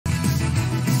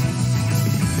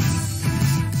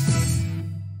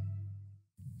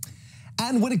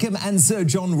Anne Widdecombe and Sir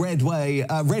John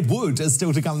Redwood are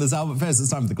still to come this hour, but first it's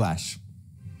time for The Clash.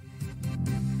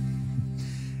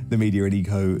 The media and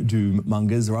eco-doom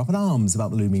mongers are up in arms about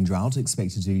the looming drought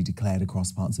expected to be declared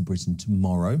across parts of Britain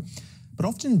tomorrow. But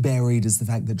often buried is the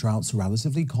fact that droughts are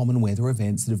relatively common weather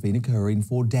events that have been occurring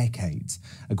for decades.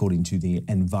 According to the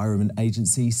Environment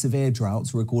Agency, severe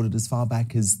droughts were recorded as far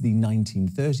back as the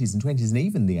 1930s and 20s and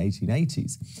even the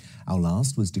 1880s. Our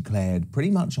last was declared pretty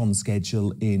much on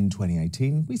schedule in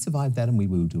 2018. We survived that and we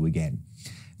will do again.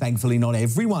 Thankfully, not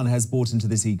everyone has bought into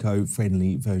this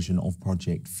eco-friendly version of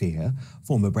Project Fear.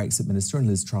 Former Brexit Minister and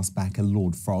Liz Truss backer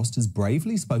Lord Frost has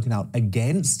bravely spoken out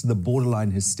against the borderline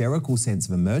hysterical sense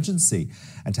of emergency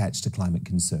attached to climate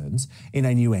concerns. In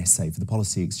a new essay for the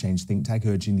Policy Exchange think tank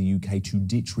urging the UK to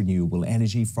ditch renewable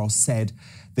energy, Frost said,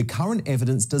 "The current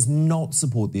evidence does not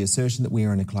support the assertion that we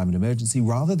are in a climate emergency.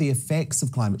 Rather, the effects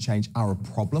of climate change are a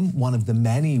problem, one of the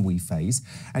many we face,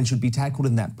 and should be tackled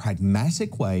in that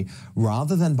pragmatic way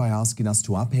rather than by asking us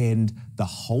to upend the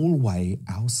whole way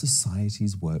our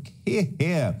societies work." Hear,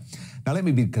 hear. Now, let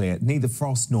me be clear. Neither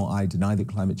Frost nor I deny that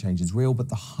climate change is real, but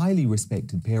the highly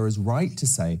respected pair is right to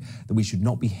say that we should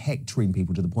not be hectoring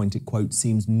people to the point it, quote,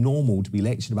 seems normal to be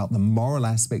lectured about the moral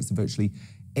aspects of virtually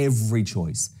every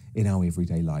choice in our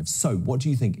everyday lives. So what do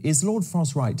you think? Is Lord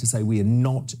Frost right to say we are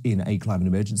not in a climate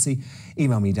emergency?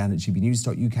 Email me,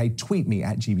 dan@gbnews.uk, tweet me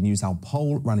 @gbnews. Our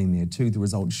poll running there too, the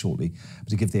results shortly. But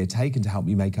to give their take and to help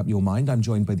you make up your mind, I'm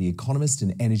joined by the economist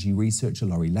and energy researcher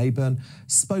Laurie Leyburn,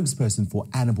 spokesperson for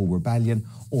Rebellion,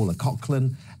 Orla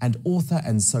Coghlan, and author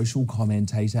and social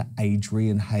commentator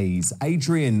Adrian Hayes.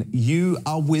 Adrian, you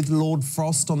are with Lord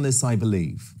Frost on this, I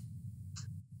believe.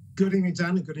 Good evening,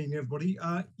 Dan, and good evening, everybody.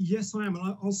 Yes, I am.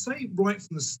 And I'll say right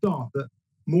from the start that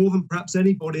more than perhaps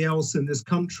anybody else in this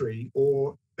country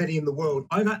or many in the world,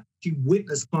 I've actually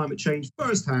witnessed climate change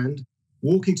firsthand,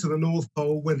 walking to the North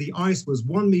Pole where the ice was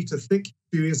 1 meter thick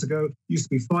a few years ago, used to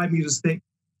be 5 meters thick,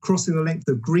 crossing the length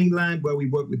of Greenland, where we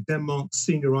work with Denmark's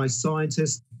senior ice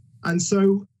scientists. And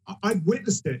so I've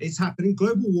witnessed it. It's happening.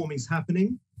 Global warming's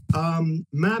happening.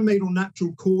 Man-made or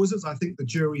natural causes, I think the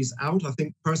jury's out.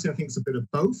 Personally, I think it's a bit of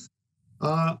both.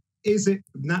 Is it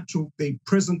natural, the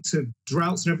present to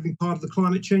droughts and everything part of the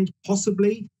climate change?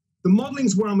 Possibly. The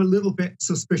modeling's where I'm a little bit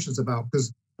suspicious about,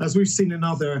 because as we've seen in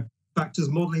other factors,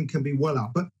 modelling can be well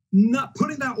out. But not,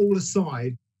 putting that all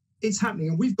aside, it's happening.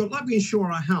 And we've got, like we insure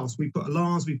our house, we put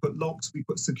alarms, we put locks, we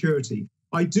put security.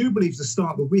 I do believe to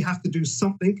start with, we have to do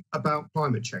something about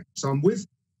climate change. So I'm with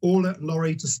Orla and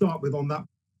Laurie to start with on that.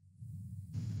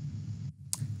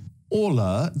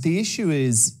 Orla, the issue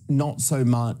is not so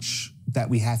much that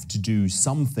we have to do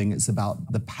something, it's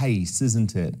about the pace,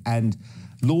 isn't it? And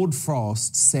Lord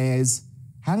Frost says,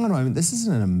 hang on a moment, this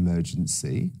isn't an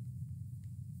emergency.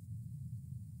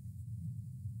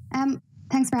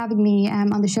 Thanks for having me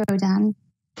on the show, Dan.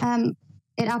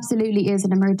 It absolutely is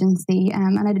an emergency.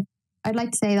 And I'd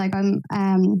like to say, like,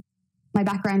 my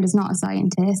background is not a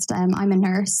scientist. I'm a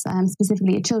nurse,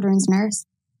 specifically a children's nurse.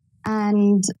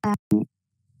 And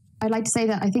I'd like to say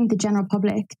that I think the general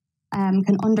public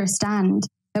can understand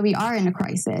that we are in a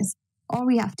crisis. All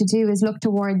we have to do is look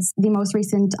towards the most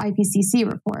recent IPCC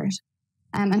report.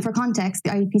 And for context,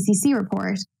 the IPCC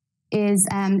report is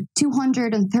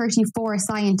 234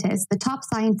 scientists, the top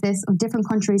scientists of different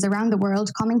countries around the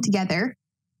world coming together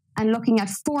and looking at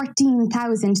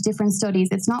 14,000 different studies.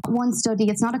 It's not one study,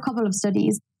 it's not a couple of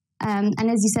studies. And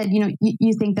as you said,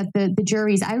 you think that the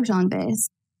jury's out on this.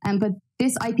 But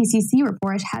this IPCC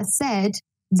report has said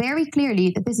very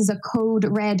clearly that this is a code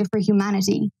red for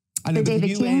humanity. I know,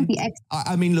 David King,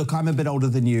 I mean, look, I'm a bit older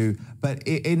than you, but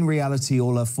in reality,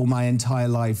 Orla, for my entire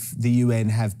life, the UN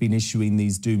have been issuing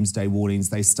these doomsday warnings.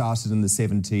 They started in the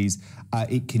 70s.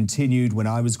 It continued when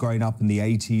I was growing up in the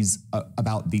 80s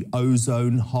about the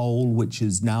ozone hole, which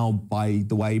is now, by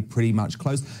the way, pretty much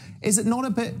closed. Is it not a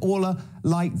bit, Orla,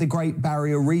 like the Great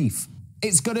Barrier Reef?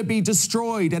 It's going to be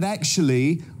destroyed. And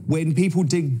actually, when people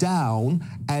dig down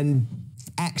and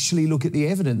actually look at the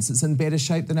evidence, it's in better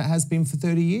shape than it has been for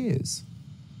 30 years.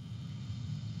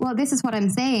 Well, this is what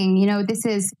I'm saying. This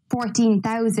is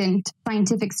 14,000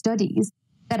 scientific studies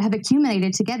that have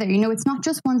accumulated together. It's not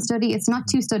just one study, it's not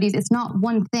two studies, it's not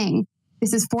one thing.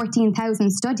 This is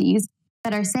 14,000 studies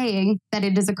that are saying that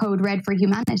it is a code red for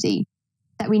humanity,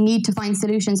 that we need to find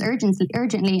solutions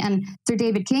urgently. And Sir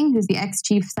David King, who's the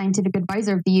ex-chief scientific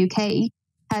advisor of the UK,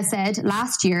 has said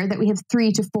last year that we have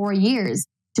 3 to 4 years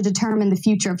to determine the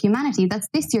future of humanity. That's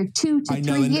this year, 2 to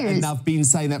 3 years. And I've been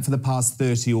saying that for the past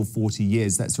 30 or 40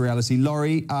 years. That's the reality.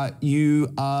 Laurie, you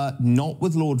are not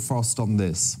with Lord Frost on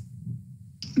this.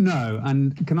 No,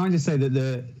 and can I just say that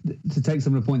to take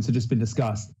some of the points that have just been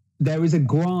discussed, there is a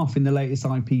graph in the latest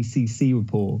IPCC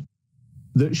report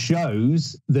that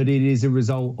shows that it is a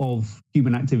result of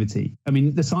human activity. I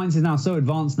mean, the science is now so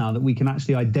advanced now that we can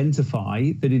actually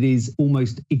identify that it is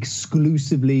almost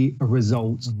exclusively a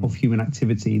result of human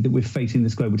activity that we're facing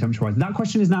this global temperature rise. That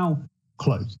question is now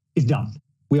closed. It's done.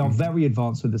 We are very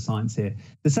advanced with the science here.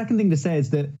 The second thing to say is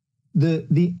that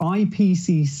the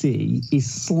IPCC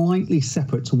is slightly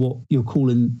separate to what you're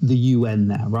calling the UN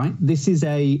there, right? This is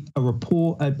a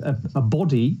report, a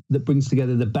body that brings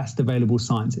together the best available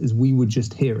science, as we were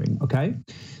just hearing, okay?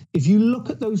 If you look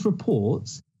at those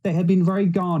reports, they have been very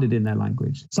guarded in their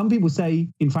language. Some people say,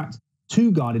 in fact,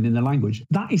 too guarded in their language.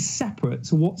 That is separate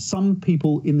to what some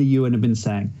people in the UN have been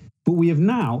saying. But we have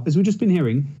now, as we've just been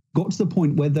hearing, got to the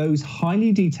point where those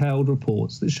highly detailed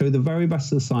reports that show the very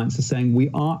best of the science are saying we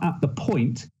are at the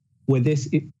point where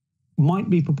it might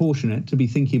be proportionate to be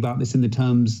thinking about this in the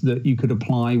terms that you could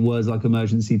apply words like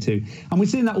emergency to. And we're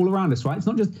seeing that all around us, right? It's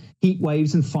not just heat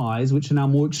waves and fires, which are now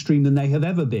more extreme than they have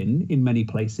ever been in many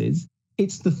places.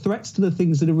 It's the threats to the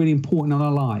things that are really important in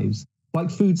our lives,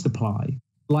 like food supply,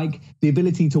 like the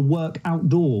ability to work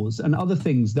outdoors and other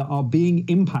things that are being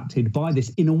impacted by this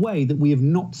in a way that we have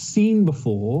not seen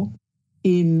before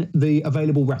in the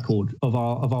available record of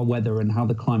our weather and how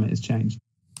the climate has changed.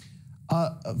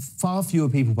 Far fewer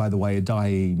people, by the way, are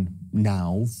dying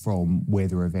now from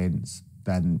weather events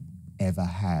than ever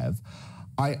have.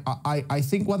 I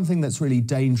think one thing that's really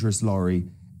dangerous, Laurie,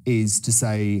 is to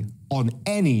say on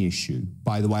any issue,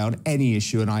 by the way, on any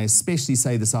issue, and I especially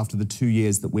say this after the 2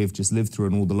 years that we've just lived through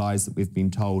and all the lies that we've been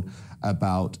told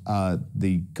about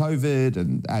the COVID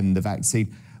and the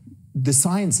vaccine, the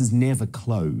science is never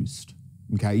closed,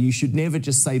 okay? You should never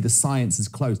just say the science is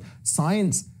closed.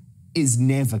 Science is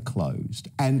never closed.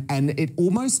 And it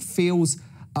almost feels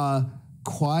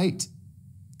quite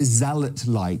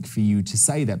zealot-like for you to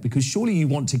say that, because surely you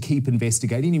want to keep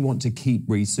investigating, you want to keep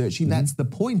researching. That's the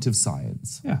point of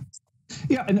science.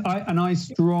 Yeah, and I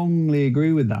strongly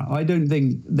agree with that. I don't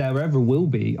think there ever will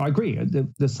be. I agree.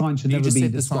 The science should never be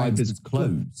described as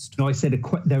closed. No, I said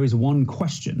there is one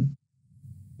question,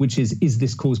 which is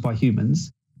this caused by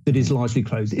humans, that is largely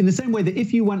closed. In the same way that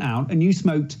if you went out and you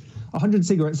smoked 100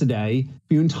 cigarettes a day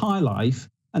for your entire life,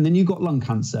 and then you got lung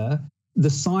cancer, the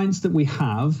science that we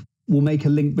have will make a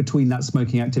link between that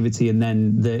smoking activity and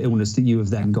then the illness that you have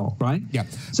then got, right? Yeah.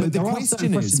 So the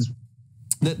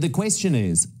question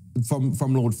is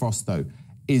from Lord Frost, though,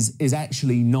 is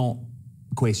actually not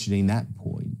questioning that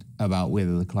point about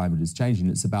whether the climate is changing.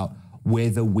 It's about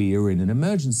whether we're in an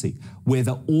emergency,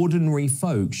 whether ordinary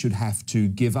folk should have to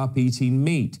give up eating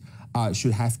meat,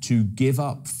 should have to give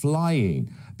up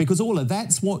flying. Because Orla,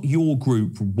 that's what your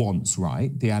group wants,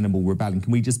 right? The Animal Rebellion.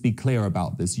 Can we just be clear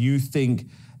about this? You think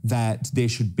that there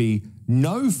should be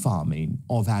no farming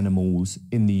of animals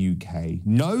in the UK,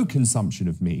 no consumption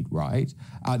of meat, right?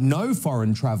 No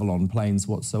foreign travel on planes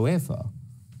whatsoever.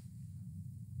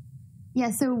 Yeah,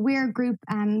 so we're a group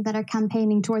that are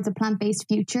campaigning towards a plant-based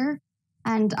future,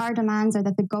 and our demands are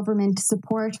that the government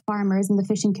support farmers and the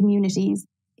fishing communities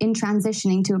in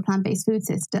transitioning to a plant-based food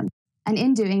system. And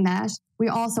in doing that,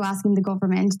 we're also asking the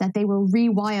government that they will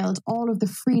rewild all of the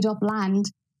freed up land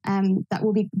that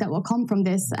will come from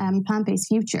this plant-based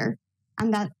future,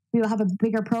 and that we will have a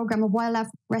bigger program of wildlife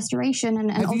restoration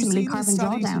and ultimately carbon drawdown.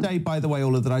 Have you seen the study today, by the way,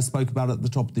 Orla, that I spoke about at the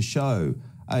top of the show?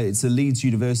 It's a Leeds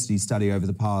University study over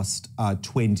the past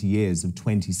 20 years of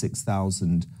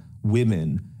 26,000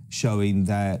 women, showing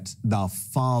that they're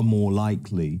far more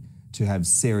likely to have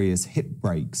serious hip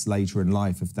breaks later in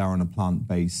life if they're on a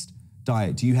plant-based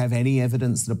diet. Do you have any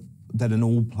evidence that an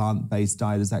all plant-based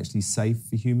diet is actually safe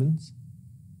for humans?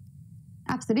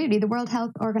 Absolutely. The World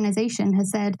Health Organization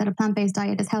has said that a plant-based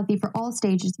diet is healthy for all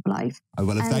stages of life. Oh,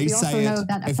 well, if they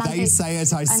say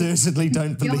it, I certainly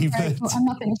don't believe it. Well, I'm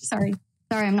not finished. Sorry,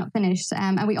 I'm not finished.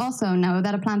 And we also know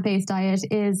that a plant-based diet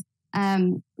is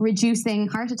reducing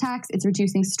heart attacks, it's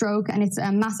reducing stroke, and it's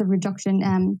a massive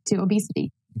reduction to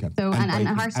obesity. Okay. So, and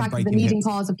heart attack is the leading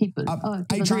cause of people.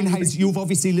 Adrian Hayes, you've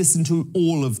obviously listened to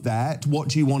all of that. What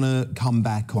do you want to come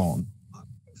back on?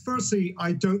 Firstly,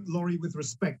 I don't, Laurie, with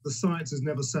respect, the science is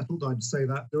never settled. I'd say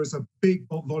that. There is a big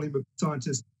volume of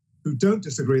scientists who don't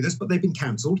disagree with this, but they've been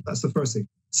cancelled. That's the first thing.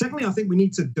 Secondly, I think we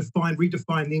need to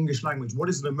redefine the English language. What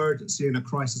is an emergency and a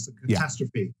crisis and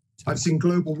catastrophe? I've seen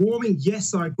global warming.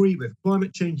 Yes, I agree with.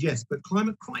 Climate change, yes. But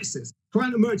climate crisis,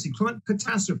 climate emergency, climate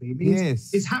catastrophe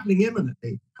means it's happening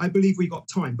imminently. I believe we've got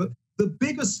time. But the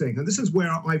biggest thing, and this is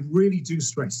where I really do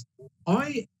stress,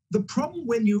 the problem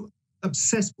when you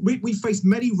obsess, we face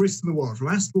many risks in the world, from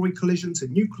asteroid collision to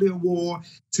nuclear war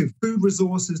to food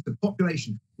resources to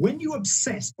population. When you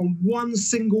obsess on one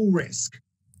single risk,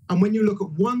 And when you look at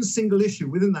one single issue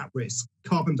within that risk,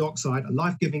 carbon dioxide, a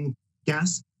life-giving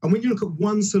gas, and when you look at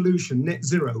one solution, net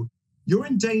zero, you're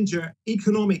in danger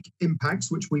economic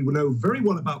impacts, which we will know very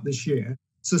well about this year,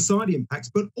 society impacts,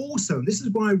 but also, and this is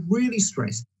why I really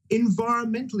stress,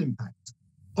 environmental impacts.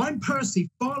 I'm personally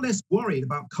far less worried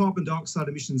about carbon dioxide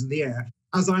emissions in the air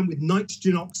as I'm with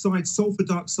nitrogen oxide, sulfur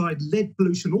dioxide, lead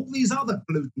pollution, all these other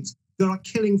pollutants that are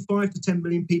killing 5 to 10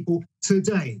 million people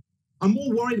today. I'm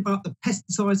more worried about the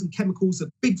pesticides and chemicals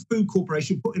that big food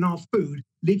corporations put in our food,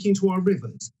 leaking into our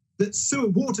rivers, that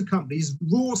water companies,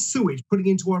 raw sewage putting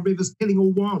into our rivers, killing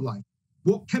all wildlife,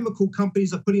 what chemical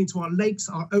companies are putting into our lakes,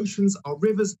 our oceans, our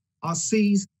rivers, our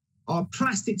seas, our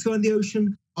plastics going in the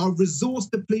ocean, our resource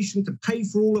depletion to pay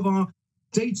for all of our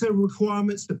data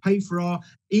requirements, to pay for our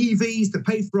EVs, to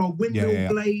pay for our windmill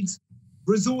blades,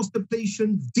 resource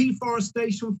depletion,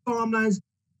 deforestation, farmlands,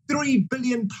 3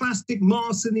 billion plastic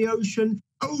masks in the ocean,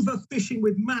 overfishing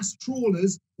with mass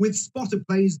trawlers with spotter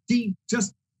planes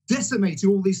just decimating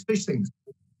all these fish things.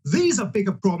 These are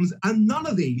bigger problems, and none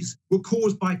of these were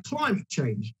caused by climate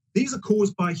change. These are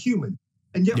caused by human.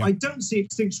 And yet I don't see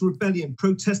Extinction Rebellion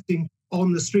protesting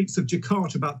on the streets of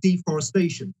Jakarta about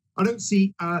deforestation. I don't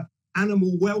see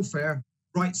animal welfare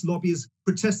rights lobbyists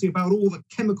protesting about all the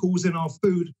chemicals in our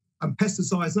food and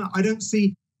pesticides. Now, I don't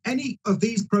see any of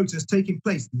these protests taking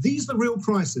place. These are the real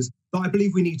crises that I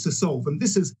believe we need to solve. And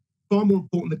this is far more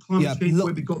important than climate change,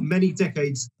 where we've got many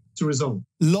decades to resolve.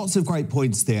 Lots of great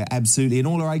points there, absolutely. And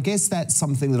Orla, I guess that's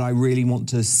something that I really want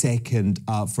to second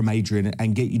from Adrian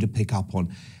and get you to pick up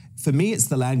on. For me, it's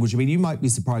the language. I mean, you might be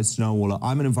surprised to know, Orla,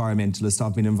 I'm an environmentalist.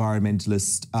 I've been an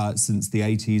environmentalist since the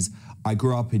 80s. I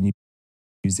grew up in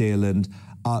New Zealand.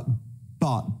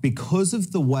 But because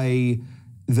of the way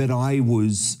that I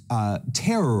was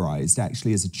terrorized,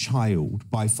 actually, as a child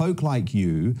by folk like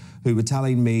you who were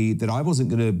telling me that I wasn't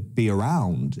going to be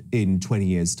around in 20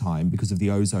 years' time because of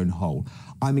the ozone hole,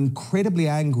 I'm incredibly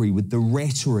angry with the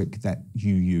rhetoric that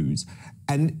you use.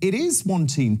 And it is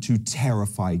wanting to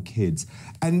terrify kids.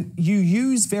 And you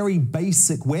use very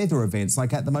basic weather events,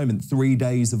 like at the moment, 3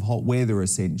 days of hot weather,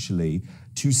 essentially,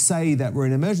 to say that we're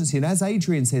in an emergency. And as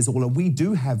Adrian says, Orla, we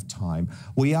do have time.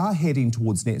 We are heading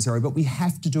towards net zero, but we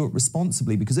have to do it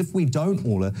responsibly, because if we don't,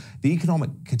 Orla, the economic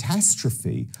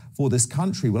catastrophe for this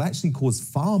country will actually cause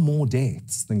far more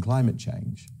deaths than climate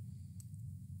change.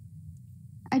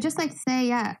 I'd just like to say,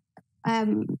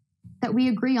 that we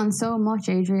agree on so much,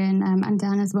 Adrian, and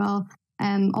Dan as well.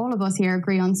 All of us here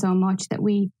agree on so much that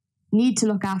we need to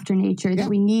look after nature, that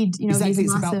we need, exactly.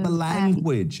 It's about the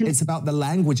language. It's about the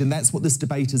language, and that's what this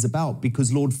debate is about,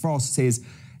 because Lord Frost says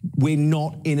we're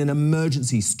not in an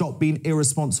emergency. Stop being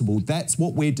irresponsible. That's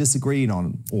what we're disagreeing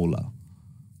on, Orla.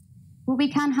 Well,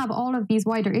 we can have all of these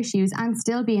wider issues and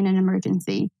still be in an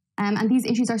emergency. And these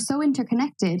issues are so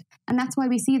interconnected. And that's why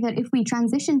we see that if we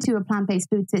transition to a plant-based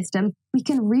food system, we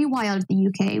can rewild the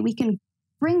UK. We can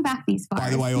bring back these fires. By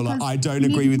the way, Orla, I don't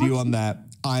agree with you on that.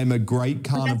 I'm a great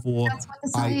carnivore. That's what the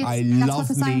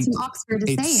science from Oxford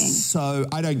is saying. So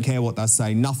I don't care what they're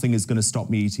saying. Nothing is going to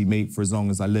stop me eating meat for as long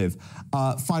as I live.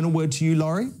 Final word to you,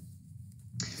 Laurie.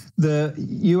 The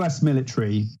US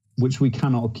military, which we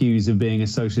cannot accuse of being a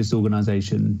socialist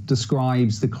organization,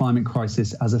 describes the climate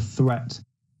crisis as a threat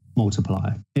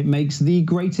multiplier. It makes the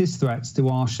greatest threats to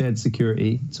our shared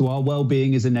security, to our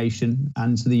well-being as a nation,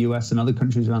 and to the US and other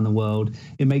countries around the world.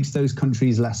 It makes those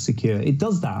countries less secure. It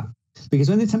does that because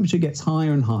when the temperature gets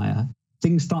higher and higher,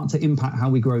 things start to impact how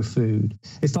we grow food.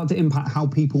 It starts to impact how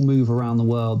people move around the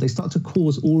world. They start to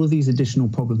cause all of these additional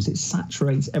problems. It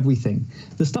saturates everything.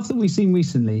 The stuff that we've seen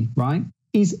recently, right,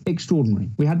 is extraordinary.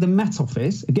 We had the Met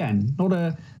Office, again, not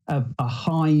a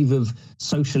hive of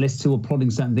socialists who are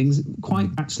plotting certain things,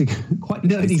 quite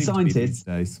nerdy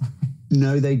scientists.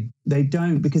 No, they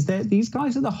don't, because these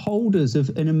guys are the holders of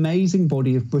an amazing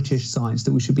body of British science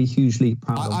that we should be hugely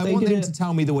proud of. I want them to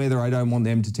tell me the weather. I don't want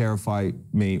them to terrify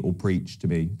me or preach to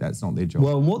me. That's not their job.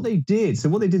 Well, what they did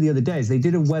the other day is they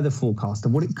did a weather forecast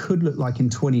of what it could look like in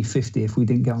 2050 if we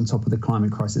didn't get on top of the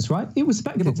climate crisis, right? It was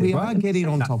speculative, we are getting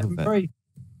on top of it. Very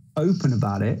open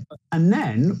about it. And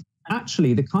then,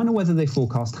 actually, the kind of weather they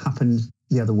forecast happened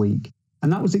the other week.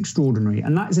 And that was extraordinary.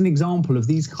 And that is an example of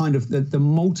these kind of the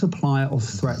multiplier of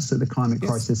threats that the climate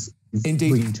crisis is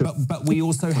bringing to. But we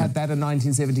also had that in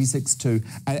 1976 too.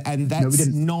 And that's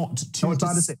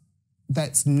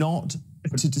not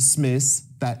to dismiss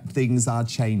that things are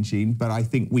changing, but I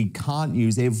think we can't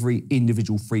use every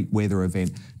individual freak weather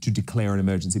event to declare an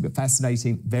emergency. But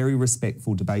fascinating, very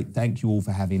respectful debate. Thank you all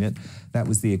for having it. That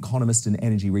was the economist and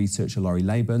energy researcher Laurie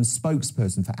Layburn,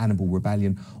 spokesperson for Animal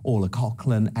Rebellion Orla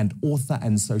Coghlan, and author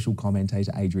and social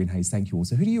commentator Adrian Hayes. Thank you all.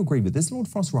 So who do you agree with? Is Lord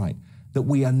Frost right that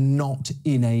we are not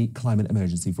in a climate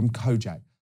emergency? From Kojak.